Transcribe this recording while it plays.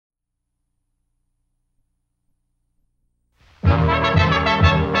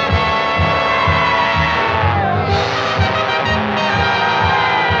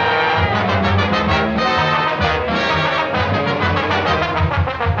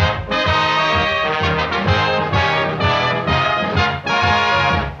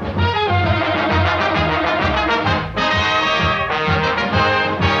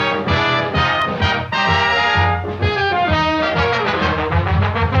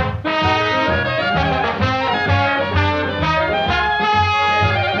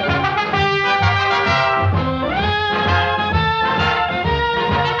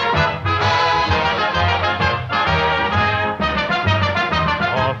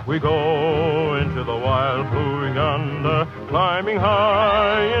we go into the wild blue yonder, climbing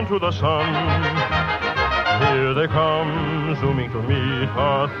high into the sun. Here they come, zooming to meet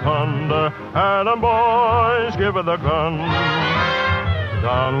our thunder. Adam, boys, give it the gun.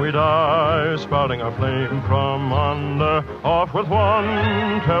 Down we dive, spouting a flame from under, off with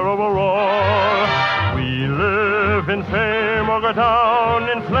one terrible roar. We live in fame or go down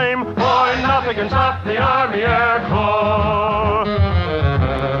in flame. Boy, nothing can stop the Army Air Corps.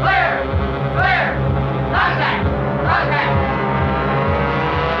 Clear! Clear! Contact! Contact!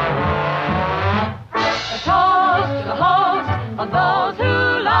 A toast to the host of those who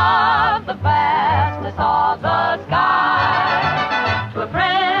love the vastness of the sky. To a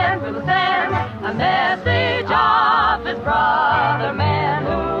friend we will send a message of his brother men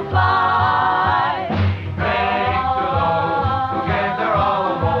who fly. Thanks to those who gave their all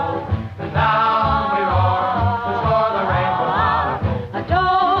a bolt, and down we roar to score the rainbow. A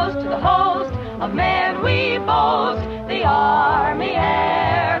toast to the host of men we boast, the Army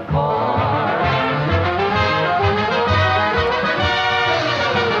Air Corps.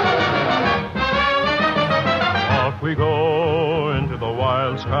 Off we go into the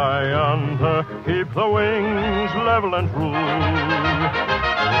wild sky yonder, keep the wings level and true.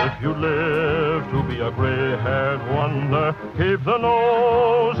 If you live to be a gray-haired wonder, keep the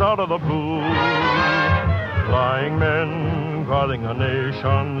nose out of the blue. Flying men guarding a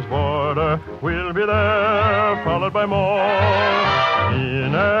nation's border, we'll be there, followed by more.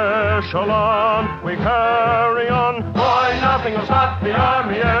 In echelon, we carry on. Boy, nothing will stop the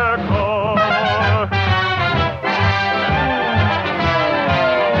Army Air Corps.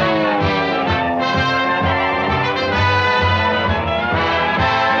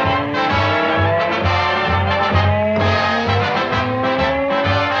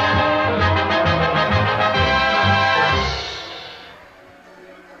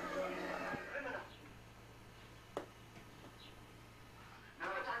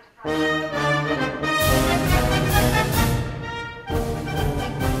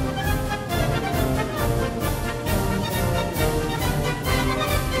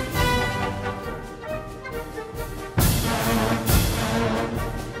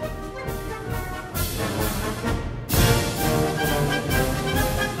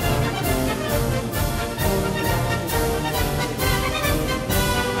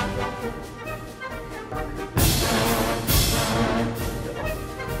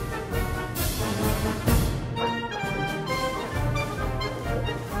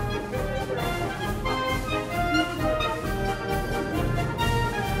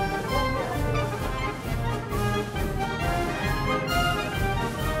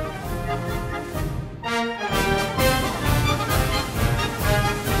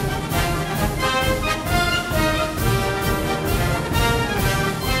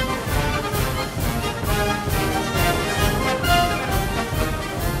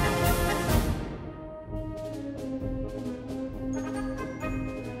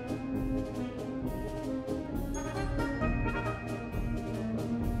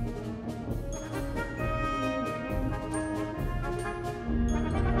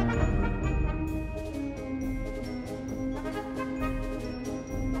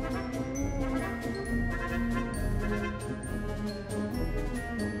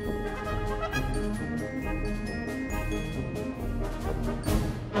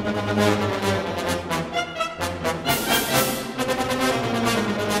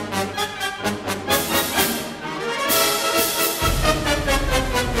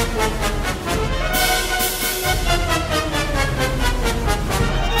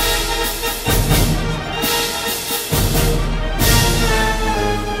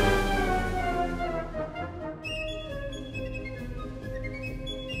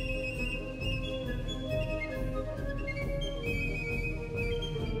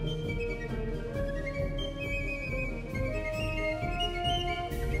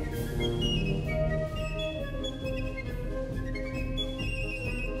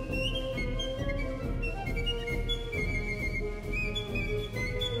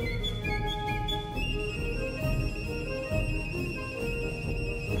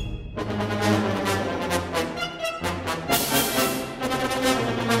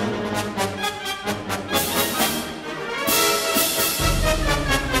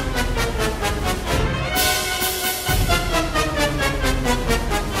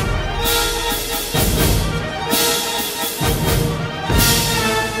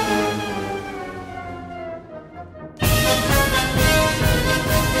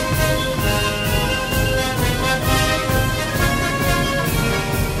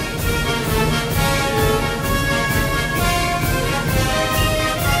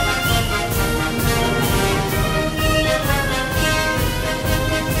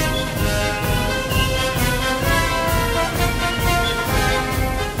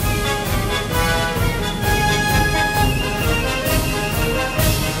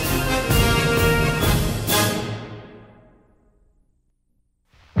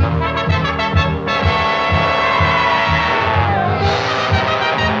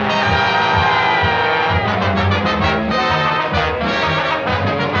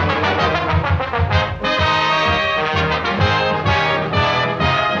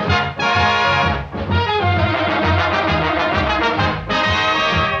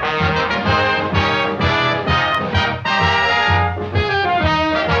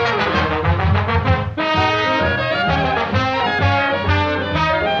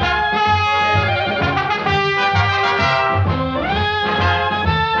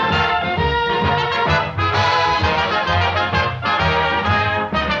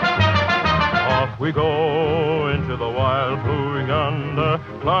 we go into the wild blue yonder,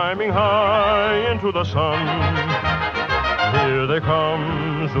 climbing high into the sun. Here they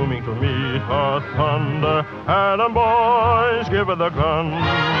come, zooming to meet our thunder. Adam, boys, give her the gun.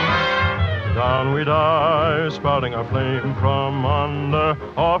 Down we dive, spouting our flame from under,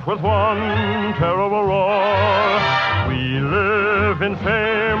 off with one terrible roar. We live in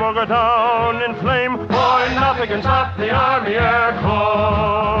fame or go down in flame, boy, nothing can stop the Army Air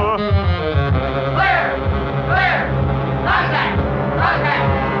Corps. Clear! Clear! Contact! Contact!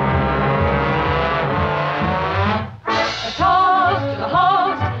 A toast to the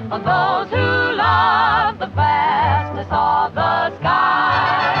host of those who love the vastness of the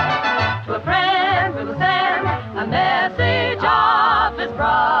sky. To a friend we will send a message of his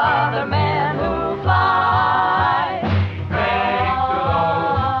brother men who fly. Thanks to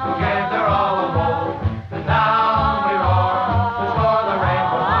those who gave their all a bold, and down we roar to score the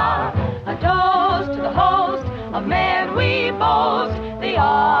rainbow on. A toast to the host of men we boast, the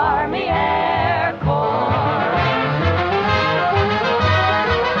Army Air Corps.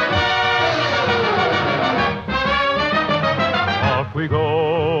 Off we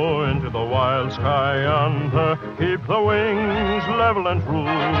go into the wild sky yonder, keep the wings level and true.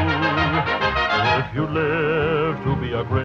 If you live to be a great